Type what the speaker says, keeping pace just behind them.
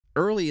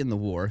early in the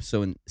war,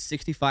 so in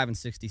 65 and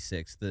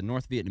 66, the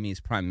North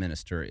Vietnamese Prime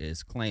Minister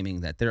is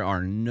claiming that there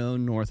are no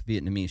North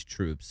Vietnamese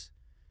troops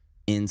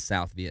in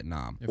South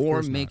Vietnam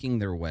or making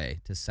their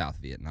way to South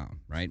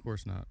Vietnam, right? Of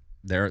course not.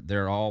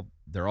 They're all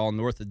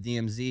north of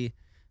DMZ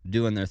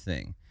doing their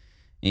thing.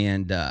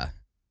 And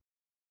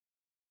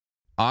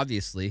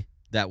obviously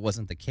that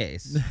wasn't the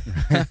case.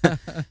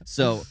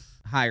 So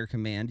higher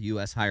command,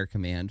 US higher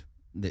command,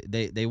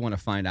 they want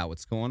to find out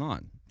what's going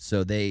on.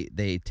 So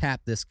they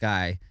tap this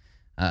guy.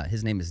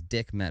 His name is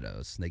Dick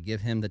Meadows. They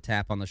give him the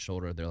tap on the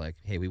shoulder. They're like,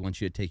 hey, we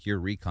want you to take your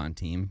Recon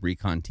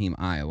Team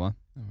Iowa,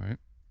 all right,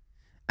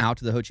 out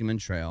to the Ho Chi Minh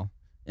Trail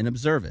and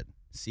observe it.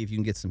 See if you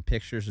can get some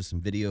pictures or some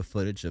video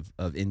footage of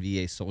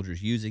NVA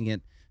soldiers using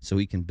it, so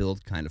we can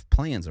build kind of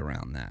plans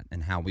around that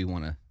and how we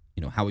want to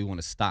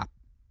stop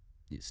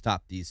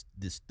these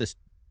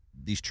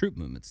troop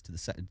movements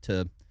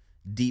to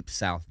deep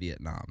South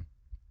Vietnam.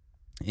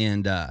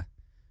 And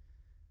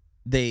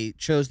they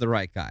chose the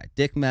right guy,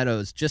 Dick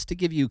Meadows. Just to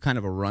give you kind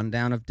of a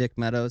rundown of Dick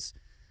Meadows,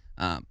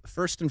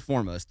 first and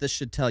foremost, this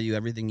should tell you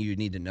everything you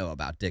need to know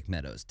about Dick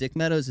Meadows. Dick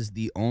Meadows is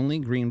the only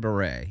Green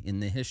Beret in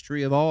the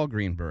history of all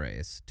Green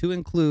Berets, to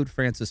include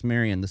Francis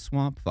Marion, the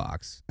Swamp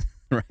Fox,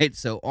 right?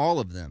 So all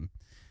of them.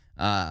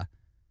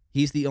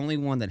 He's the only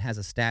one that has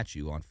a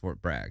statue on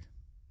Fort Bragg.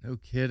 No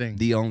kidding.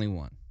 The only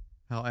one.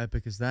 How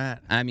epic is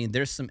that? I mean,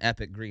 there's some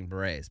epic Green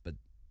Berets, but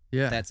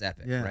yeah, that's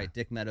epic, right?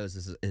 Dick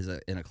Meadows is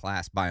in a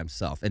class by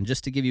himself. And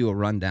just to give you a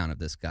rundown of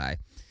this guy,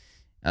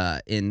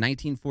 in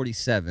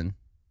 1947,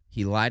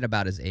 he lied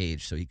about his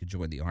age so he could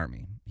join the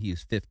Army. He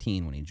was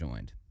 15 when he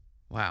joined.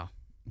 Wow.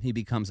 He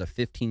becomes a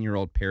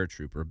 15-year-old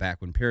paratrooper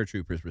back when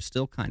paratroopers were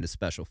still kind of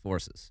special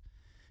forces.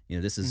 You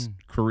know, this is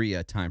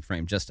Korea time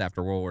frame, just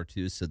after World War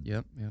II. So,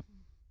 yep.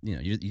 You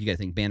know, you got to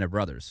think Band of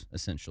Brothers,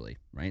 essentially,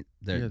 right?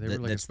 They were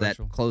like that's that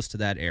close to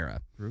that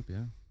era. Group,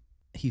 yeah.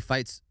 He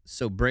fights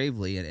so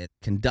bravely and it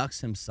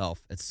conducts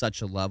himself at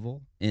such a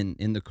level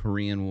in the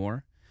Korean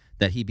War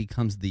that he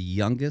becomes the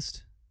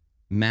youngest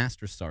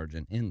master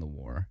sergeant in the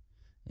war,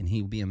 and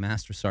he will be a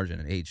master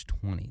sergeant at age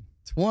 20.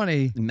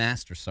 20?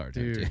 Master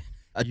sergeant, dude.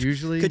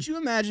 Usually... Could you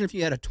imagine if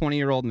you had a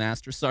 20-year-old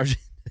master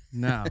sergeant?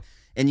 No.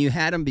 And you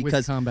had him because...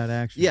 With combat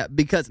action. Yeah,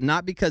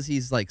 not because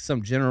he's like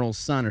some general's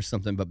son or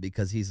something, but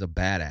because he's a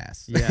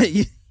badass.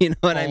 Yeah. You know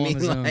what I All on mean?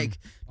 his own. Like,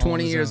 All 20 on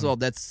his years own. old.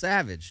 That's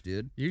savage,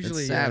 dude.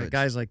 Usually, That's savage.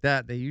 guys like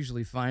that, they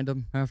usually find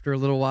them after a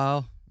little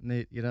while, and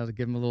they, to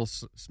give them a little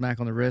smack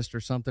on the wrist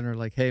or something, or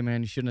like, hey,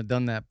 man, you shouldn't have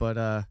done that,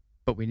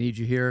 but we need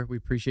you here. We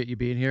appreciate you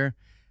being here.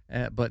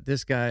 But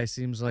this guy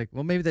seems like,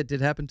 well, maybe that did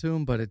happen to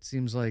him, but it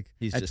seems like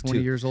he's at just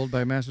 20 years old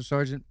by a master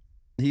sergeant,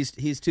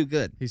 he's too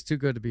good. He's too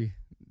good to be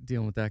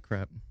dealing with that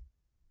crap.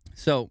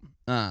 So,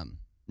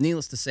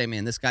 needless to say,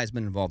 man, this guy's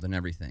been involved in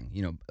everything.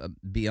 You know,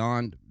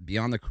 beyond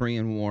the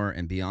Korean War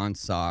and beyond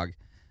SOG,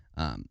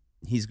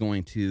 he's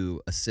going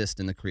to assist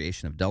in the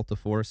creation of Delta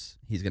Force.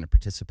 He's going to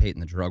participate in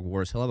the drug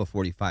wars. He'll have a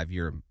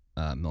 45-year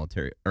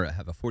military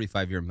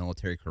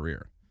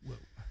career. Whoa.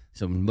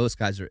 So most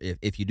guys are,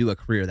 if you do a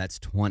career, that's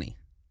 20,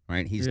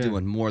 right? He's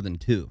doing more than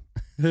 2,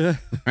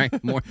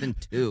 right? More than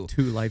 2.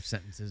 2 life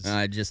sentences.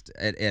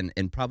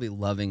 And probably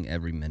loving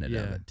every minute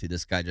of it. Too.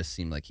 This guy just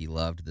seemed like he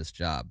loved this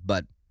job.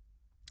 But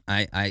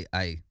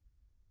I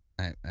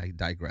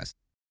digress.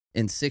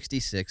 In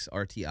 66,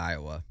 RT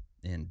Iowa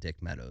and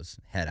Dick Meadows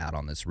head out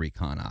on this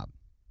recon op,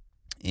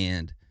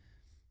 and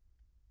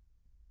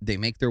they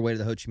make their way to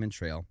the Ho Chi Minh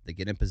Trail. They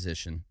get in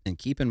position, and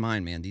keep in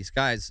mind, man, these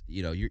guys,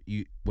 you know,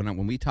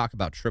 when we talk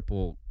about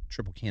triple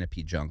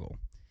canopy jungle,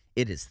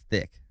 it is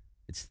thick.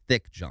 It's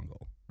thick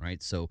jungle,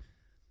 right? So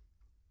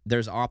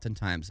there's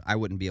oftentimes I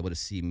wouldn't be able to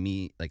see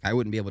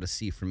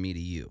from me to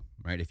you,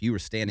 right? If you were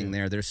standing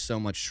there, there's so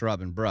much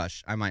shrub and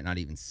brush, I might not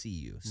even see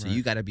you. So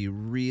you got to be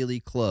really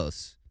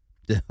close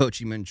to the Ho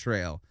Chi Minh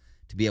Trail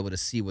to be able to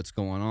see what's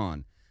going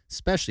on,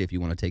 especially if you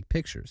want to take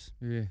pictures.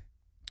 Yeah.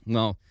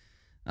 Well,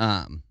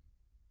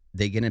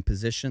 they get in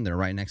position. They're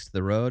right next to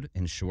the road,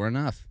 and sure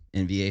enough,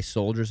 NVA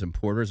soldiers and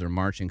porters are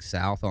marching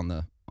south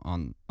on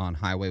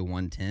Highway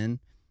 110,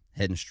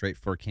 heading straight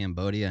for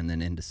Cambodia and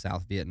then into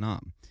South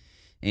Vietnam.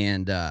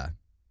 And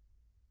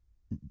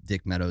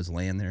Dick Meadows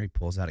laying there. He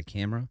pulls out a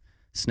camera,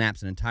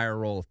 snaps an entire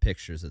roll of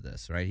pictures of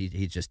this, right?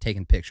 He's just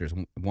taking pictures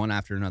one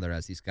after another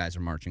as these guys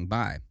are marching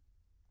by.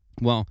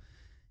 Well,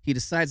 he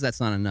decides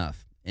that's not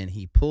enough, and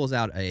he pulls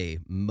out a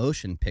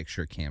motion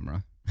picture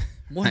camera.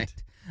 What? Right?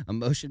 A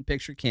motion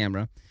picture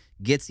camera,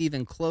 gets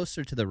even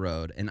closer to the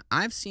road, and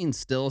I've seen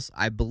stills.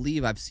 I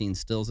believe I've seen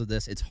stills of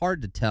this. It's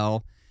hard to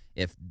tell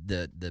if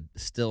the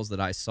stills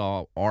that I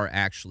saw are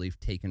actually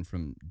taken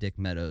from Dick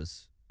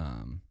Meadows'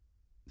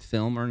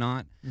 film or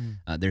not.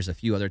 There's a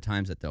few other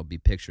times that there'll be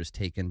pictures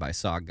taken by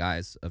SOG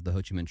guys of the Ho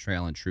Chi Minh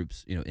Trail and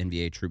troops,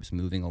 NVA troops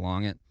moving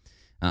along it.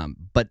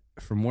 But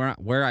from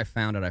where I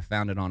found it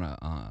on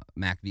a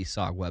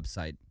MACV-SOG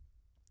website.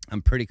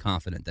 I'm pretty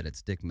confident that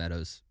it's Dick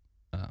Meadows'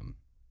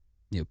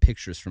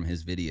 pictures from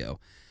his video,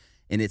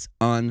 and it's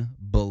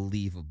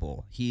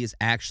unbelievable. He is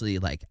actually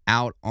like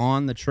out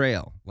on the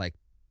trail, like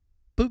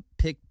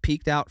boop,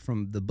 peeked out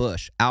from the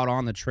bush, out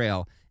on the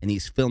trail, and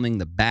he's filming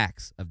the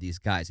backs of these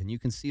guys. And you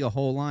can see a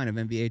whole line of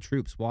NVA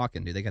troops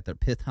walking, dude. They got their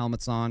pith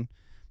helmets on,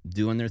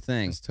 doing their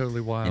thing. It's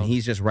totally wild. And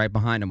he's just right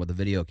behind them with a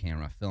video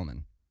camera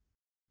filming.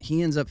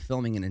 He ends up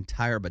filming an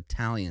entire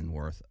battalion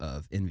worth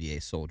of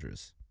NVA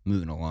soldiers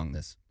moving along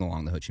the Ho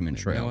Chi Minh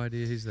Trail. No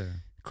idea he's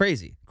there.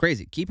 Crazy,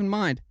 crazy. Keep in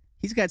mind,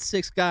 he's got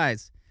 6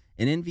 guys.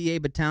 An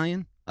NVA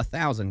battalion,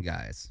 1,000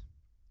 guys.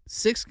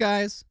 6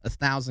 guys,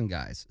 1,000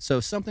 guys. So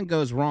if something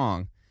goes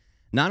wrong,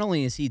 not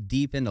only is he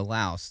deep into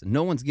Laos,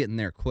 no one's getting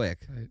there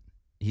quick. Right.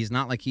 He's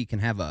not like he can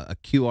have a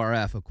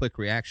QRF, a quick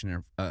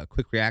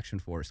reaction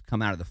force,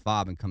 come out of the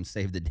fob and come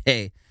save the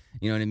day.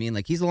 You know what I mean?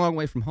 Like, he's a long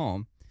way from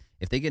home.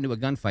 If they get into a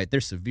gunfight, they're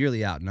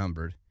severely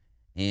outnumbered,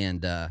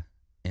 and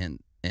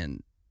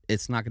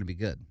it's not going to be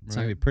good. It's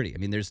not going to be pretty. I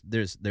mean, there's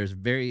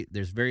very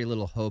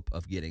little hope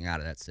of getting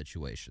out of that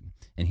situation.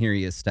 And here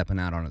he is stepping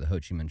out onto the Ho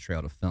Chi Minh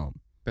Trail to film.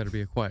 Better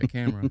be a quiet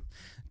camera.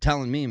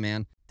 Telling me,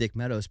 man, Dick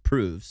Meadows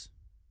proves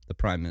the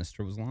Prime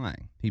Minister was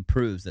lying. He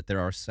proves that there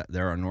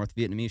are North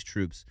Vietnamese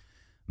troops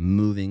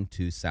moving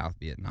to South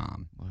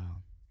Vietnam.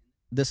 Wow.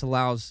 This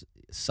allows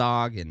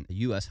SOG and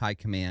U.S. High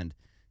Command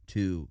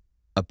to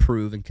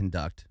approve and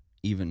conduct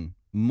even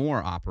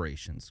more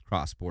operations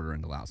cross-border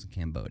into Laos and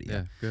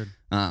Cambodia. Yeah,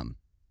 good.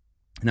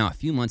 Now, a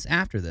few months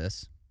after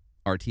this,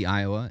 RT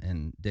Iowa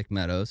and Dick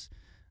Meadows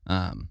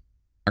are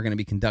going to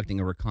be conducting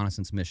a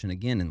reconnaissance mission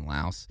again in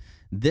Laos.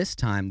 This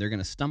time, they're going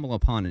to stumble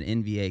upon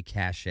an NVA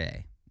cache,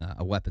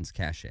 a weapons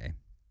cache,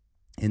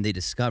 and they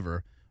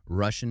discover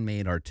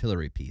Russian-made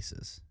artillery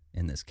pieces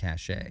in this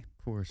cache.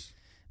 Of course.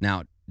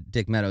 Now,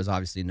 Dick Meadows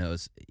obviously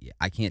knows,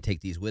 I can't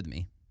take these with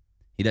me.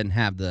 He doesn't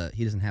have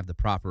the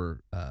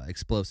proper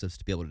explosives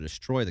to be able to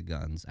destroy the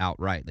guns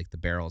outright, like the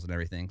barrels and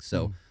everything.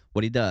 So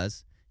what he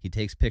does, he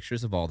takes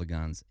pictures of all the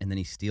guns, and then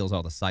he steals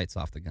all the sights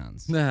off the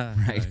guns. Right?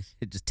 Nice.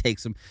 It just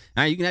takes them.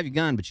 Now, you can have your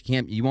gun, but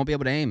you won't be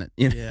able to aim it.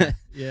 You know?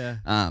 Yeah.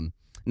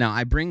 Now,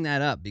 I bring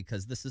that up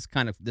because this is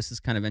kind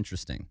of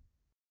interesting.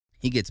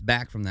 He gets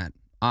back from that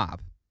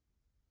op,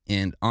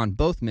 and on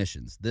both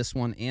missions, this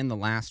one and the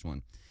last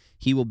one,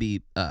 he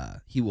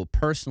will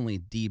personally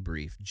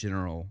debrief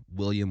General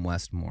William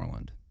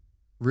Westmoreland.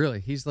 Really?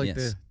 He's like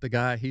Yes. the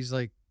guy. He's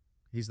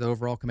the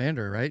overall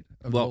commander, right?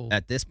 Well,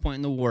 at this point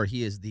in the war,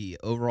 he is the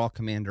overall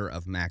commander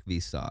of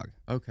MACV-SOG.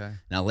 Okay.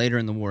 Now, later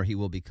in the war, he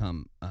will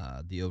become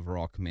the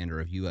overall commander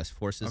of U.S.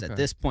 forces. Okay. At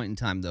this point in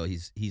time, though,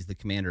 he's the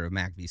commander of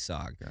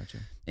MACV-SOG. Gotcha.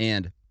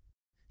 And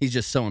he's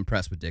just so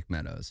impressed with Dick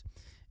Meadows.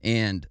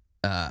 And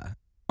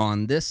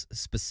on this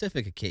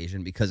specific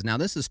occasion, because now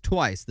this is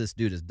twice this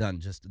dude has done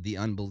just the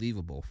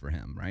unbelievable for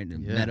him, right?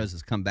 And Meadows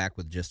has come back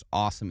with just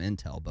awesome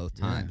intel both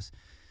times.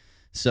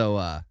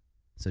 So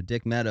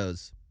Dick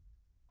Meadows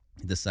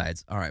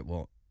decides, all right,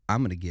 well,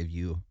 I'm going to give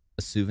you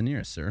a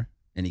souvenir, sir.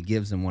 And he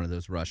gives him one of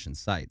those Russian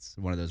sights,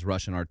 one of those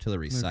Russian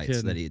artillery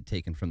sights that he had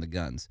taken from the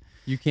guns.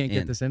 You can't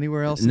get this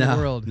anywhere else in the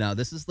world. No,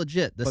 this is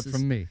legit. This is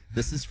from me.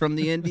 This is from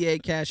the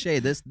NVA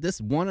cache.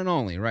 This one and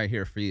only right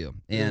here for you.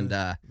 And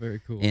very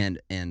cool.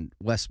 And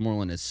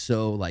Westmoreland is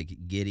so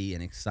like giddy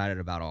and excited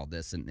about all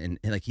this, and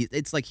like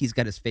it's like he's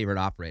got his favorite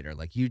operator.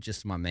 Like, you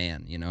just my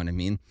man. You know what I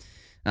mean?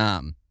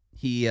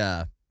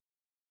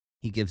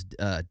 He gives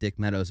Dick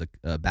Meadows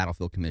a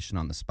battlefield commission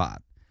on the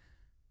spot.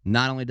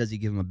 Not only does he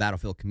give him a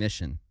battlefield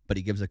commission, but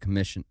he gives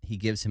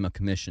him a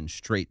commission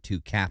straight to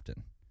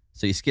captain.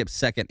 So he skips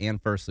second and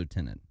first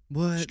lieutenant.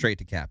 What? Straight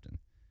to captain.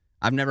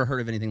 I've never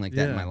heard of anything like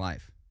that in my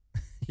life.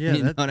 Yeah,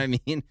 you know what I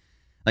mean?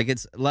 Like,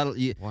 it's a lot of,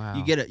 you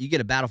wow.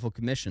 get a battlefield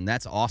commission.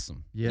 That's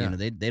awesome. Yeah. You know,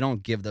 they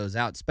don't give those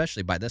out,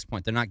 especially by this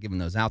point. They're not giving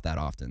those out that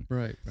often.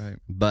 Right.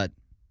 But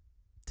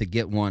to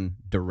get one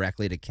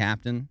directly to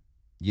captain,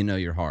 you know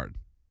you're hard.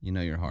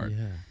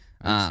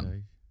 Yeah.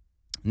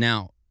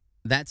 Now,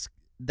 that's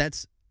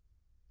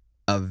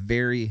a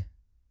very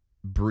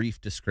brief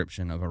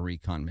description of a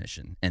recon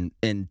mission, and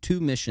 2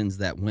 missions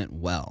that went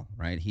well.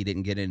 Right, he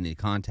didn't get into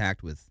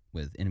contact with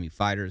enemy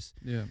fighters.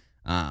 Yeah.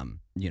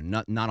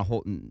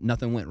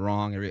 Nothing went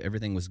wrong.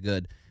 Everything was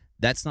good.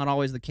 That's not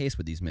always the case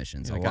with these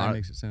missions. Yeah, a lot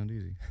makes it sound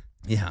easy.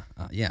 Yeah.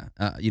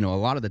 A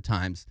lot of the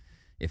times,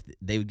 if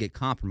they would get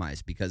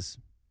compromised because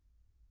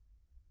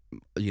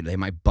they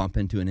might bump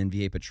into an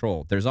NVA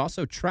patrol. There's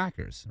also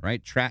trackers,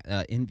 right?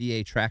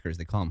 NVA trackers.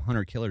 They call them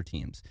hunter-killer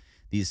teams.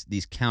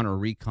 These counter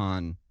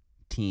recon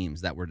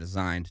teams that were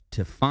designed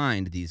to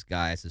find these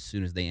guys as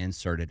soon as they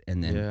inserted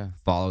and then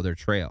follow their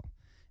trail.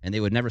 And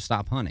they would never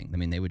stop hunting. I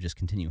mean, they would just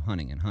continue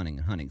hunting and hunting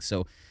and hunting.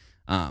 So,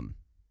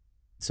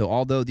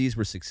 although these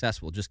were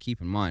successful, just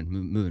keep in mind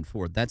moving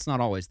forward, that's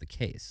not always the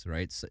case,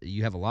 right? So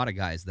you have a lot of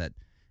guys that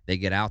they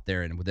get out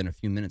there and within a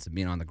few minutes of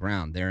being on the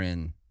ground, they're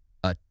in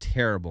a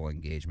terrible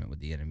engagement with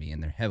the enemy,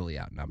 and they're heavily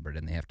outnumbered,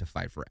 and they have to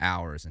fight for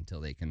hours until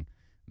they can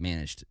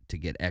manage to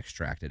get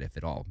extracted, if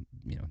at all,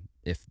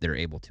 if they're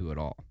able to at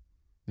all.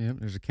 Yeah,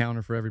 there's a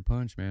counter for every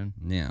punch, man.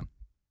 Yeah.